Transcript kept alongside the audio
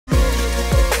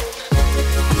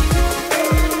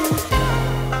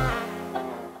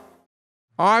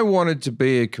I wanted to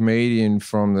be a comedian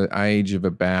from the age of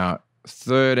about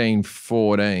 13,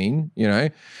 14, you know.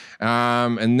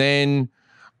 And then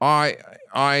I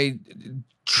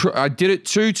did it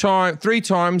 3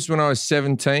 times when I was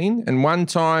 17, and one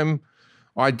time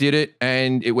I did it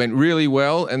and it went really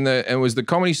well. And it was the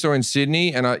Comedy Store in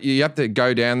Sydney, and you have to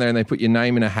go down there and they put your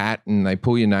name in a hat and they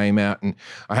pull your name out. And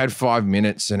I had 5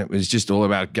 minutes and it was just all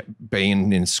about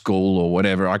being in school or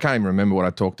whatever. I can't even remember what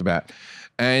I talked about.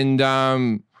 And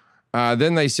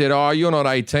then they said, "Oh, you're not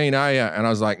 18, are you?" And I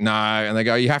was like, "No." And they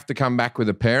go, "You have to come back with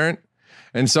a parent."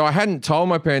 And so I hadn't told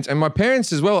my parents, and my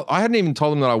parents as well, I hadn't even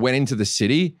told them that I went into the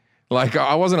city. Like,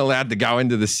 I wasn't allowed to go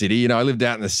into the city. You know, I lived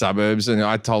out in the suburbs, and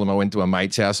I told them I went to a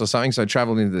mate's house or something, so I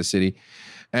traveled into the city.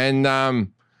 And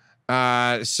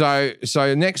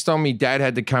so next time my dad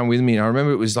had to come with me, and I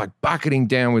remember it was like bucketing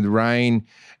down with rain,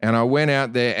 and I went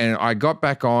out there and I got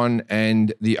back on,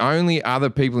 and the only other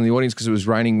people in the audience, because it was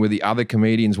raining, were the other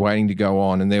comedians waiting to go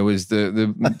on. And there was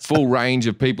the full range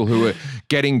of people who were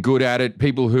getting good at it,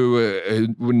 people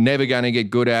who were never going to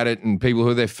get good at it, and people who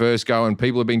were their first go, and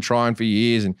people who have been trying for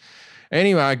years. And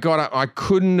anyway, I got up. I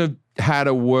couldn't have had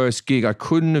a worse gig. I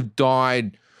couldn't have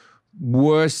died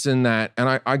worse than that.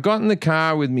 And I got in the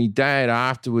car with me dad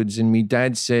afterwards, and me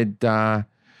dad said,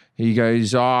 he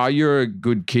goes, "Oh, you're a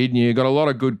good kid and you got a lot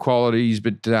of good qualities,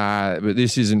 but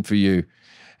this isn't for you."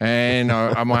 And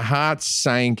my heart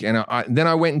sank. And then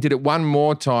I went and did it one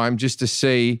more time just to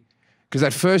see, because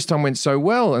that first time went so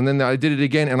well. And then I did it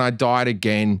again and I died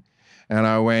again. And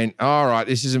I went, "All right,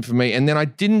 this isn't for me." And then I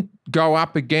didn't go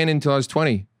up again until I was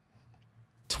 20.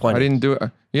 20. I didn't do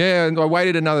it. Yeah, and I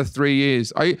waited another 3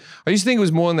 years. I used to think it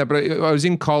was more than that, but I was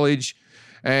in college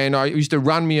and I used to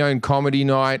run my own comedy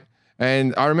night.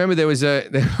 And I remember I was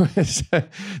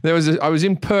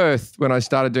in Perth when I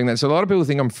started doing that. So a lot of people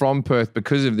think I'm from Perth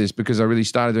because of this, because I really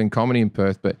started doing comedy in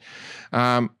Perth. But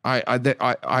the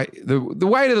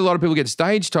way that a lot of people get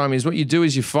stage time is what you do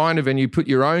is you find a venue, you put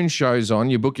your own shows on,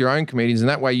 you book your own comedians, and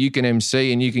that way you can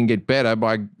MC and you can get better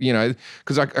by, you know,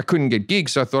 because I couldn't get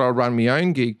gigs, so I thought I'd run my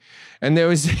own gig. And there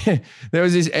was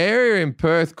this area in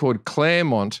Perth called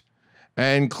Claremont,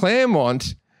 and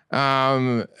Claremont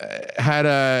had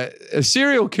a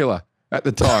serial killer at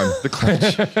the time.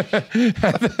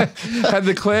 Had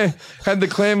the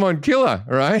Claremont killer,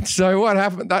 right? So what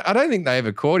happened? I don't think they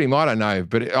ever caught him. I don't know,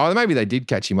 but maybe they did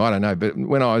catch him. I don't know. But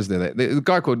when I was there, the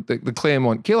guy called the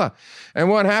Claremont killer, and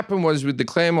what happened was with the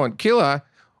Claremont killer,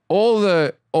 all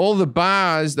the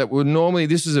bars that were normally,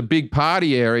 this was a big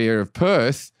party area of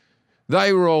Perth,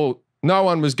 no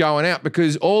one was going out,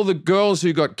 because all the girls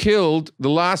who got killed, the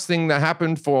last thing that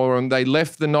happened for them, they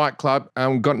left the nightclub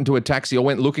and got into a taxi or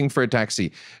went looking for a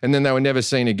taxi, and then they were never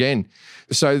seen again.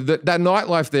 So that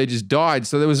nightlife there just died.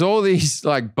 So there was all these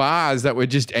like bars that were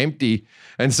just empty.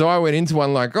 And so I went into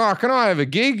one like, "Oh, can I have a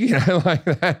gig?" You know, like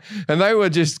that. And they were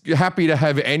just happy to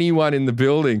have anyone in the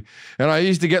building. And I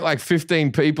used to get like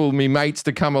 15 people, me mates,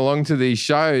 to come along to these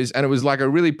shows. And it was like a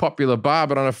really popular bar,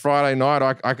 but on a Friday night,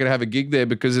 I could have a gig there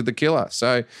because of the killer.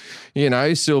 So, you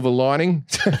know, silver lining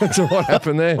to what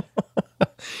happened there.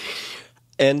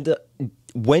 And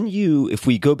if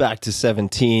we go back to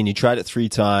 17, you tried it 3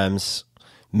 times.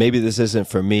 Maybe this isn't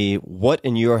for me. What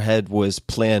in your head was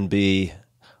plan B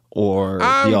or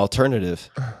the alternative?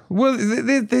 Well,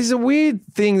 there's a weird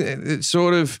thing that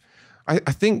sort of, I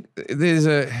think there's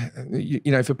you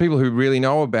know, for people who really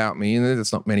know about me, and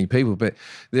there's not many people, but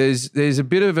there's a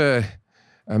bit of a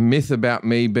myth about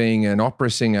me being an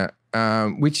opera singer,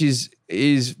 which is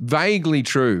vaguely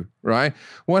true, right?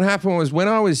 What happened was when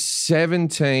I was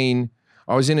 17,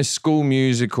 I was in a school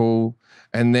musical,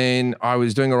 and then I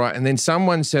was doing all right. And then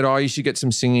someone said, "Oh, you should get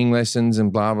some singing lessons,"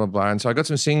 and blah, blah, blah. And so I got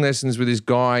some singing lessons with this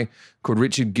guy called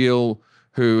Richard Gill,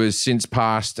 who has since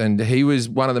passed. And he was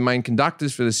one of the main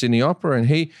conductors for the Sydney Opera. And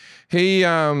he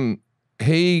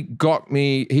got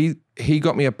me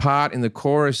a part in the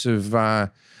chorus of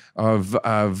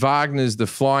Wagner's The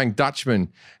Flying Dutchman,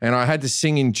 and I had to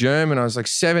sing in German. I was like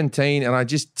 17, and I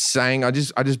just sang. I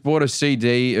just bought a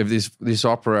CD of this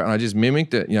opera, and I just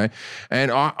mimicked it, you know. And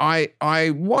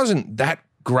I wasn't that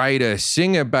great a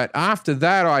singer, but after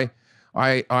that,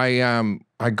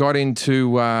 I got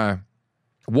into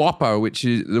WAPO, which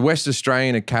is the West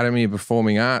Australian Academy of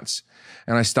Performing Arts,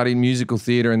 and I studied musical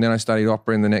theatre, and then I studied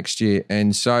opera in the next year.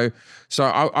 And so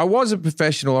I was a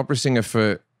professional opera singer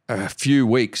for a few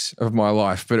weeks of my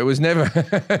life, but it was never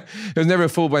a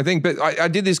full-blown thing. But I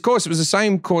did this course. It was the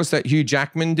same course that Hugh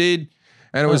Jackman did,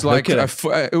 and it was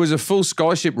it was a full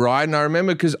scholarship ride. And I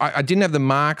remember because I didn't have the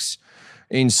marks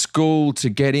in school to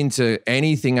get into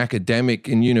anything academic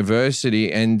in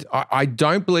university. And I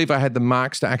don't believe I had the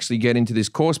marks to actually get into this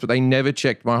course, but they never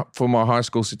checked for my high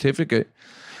school certificate.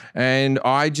 And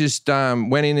I just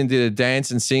went in and did a dance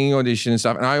and singing audition and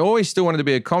stuff. And I always still wanted to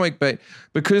be a comic, but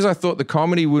because I thought the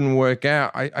comedy wouldn't work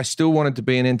out, I still wanted to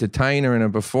be an entertainer and a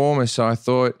performer. So I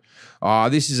thought,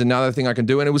 this is another thing I can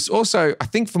do. And it was also, I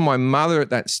think for my mother at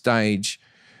that stage,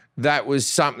 that was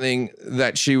something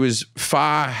that she was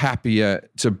far happier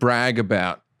to brag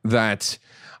about, that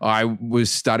I was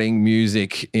studying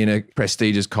music in a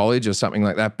prestigious college or something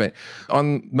like that. But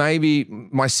on maybe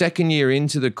my second year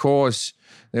into the course,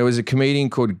 there was a comedian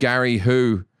called Gary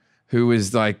who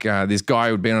was like this guy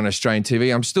who'd been on Australian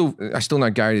TV. I still know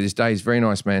Gary to this day. He's a very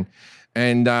nice man.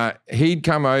 And he'd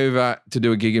come over to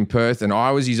do a gig in Perth, and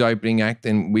I was his opening act.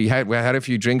 And we had a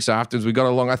few drinks afterwards. We got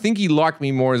along. I think he liked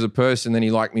me more as a person than he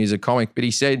liked me as a comic. But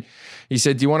he said,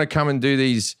 "Do you want to come and do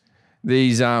these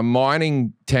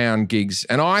mining town gigs?"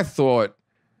 And I thought,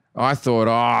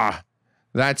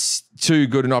 that's too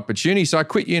good an opportunity. So I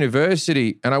quit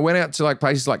university and I went out to like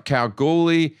places like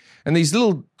Kalgoorlie and these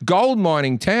little gold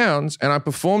mining towns, and I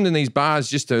performed in these bars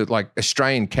just to like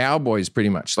Australian cowboys pretty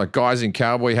much. Like guys in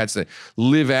cowboy hats that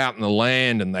live out in the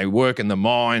land and they work in the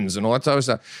mines and all that type of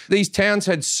stuff. These towns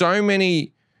had so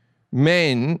many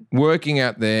men working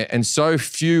out there and so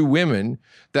few women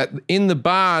that in the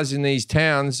bars in these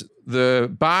towns, the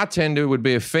bartender would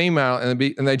be a female and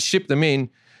they'd ship them in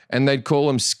and they'd call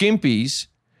them skimpies,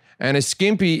 and a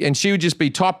skimpy, and she would just be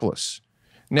topless.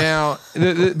 Now,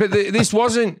 this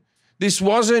wasn't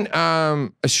a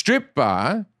strip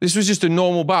bar. This was just a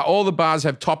normal bar. All the bars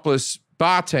have topless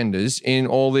bartenders in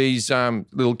all these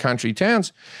little country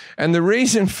towns. And the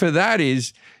reason for that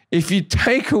is if you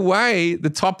take away the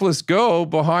topless girl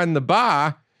behind the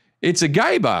bar, it's a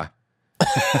gay bar.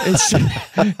 It's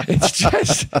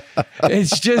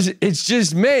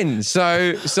just men.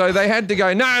 So they had to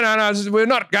go, no, we're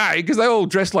not gay, because they all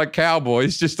dress like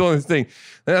cowboys, just on this thing.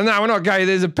 No, we're not gay.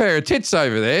 There's a pair of tits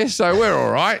over there, so we're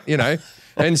all right, you know.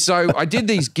 And so I did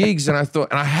these gigs, and I thought,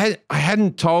 and I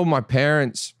hadn't told my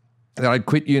parents that I'd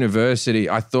quit university.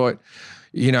 I thought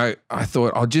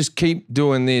I'll just keep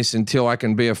doing this until I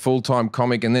can be a full-time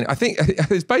comic. And then I think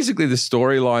it's basically the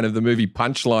storyline of the movie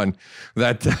Punchline,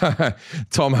 that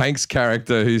Tom Hanks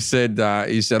character who said, oh,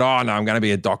 no, I'm going to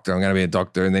be a doctor.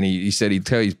 And then he said he'd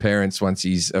tell his parents once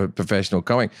he's a professional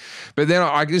comic. But then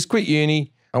I just quit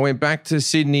uni. I went back to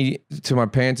Sydney to my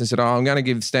parents and said, I'm going to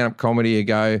give stand-up comedy a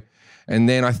go. And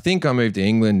then I think I moved to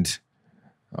England.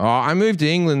 I moved to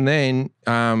England then.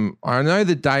 I know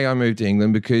the day I moved to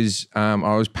England because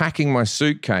I was packing my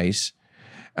suitcase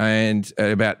and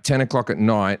at about 10 o'clock at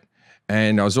night,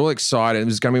 and I was all excited. It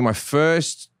was going to be my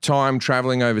first time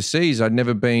traveling overseas. I'd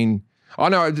never been – oh,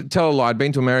 no, I'd tell a lie. I'd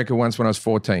been to America once when I was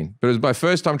 14, but it was my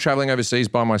first time traveling overseas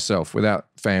by myself without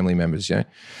family members, yeah.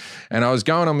 And I was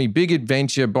going on my big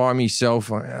adventure by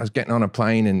myself. I was getting on a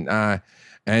plane and I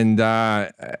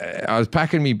was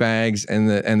packing me bags, and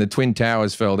the Twin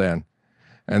Towers fell down,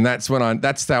 and that's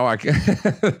how I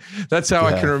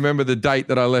can remember the date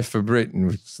that I left for Britain. It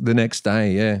was the next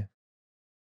day. Yeah.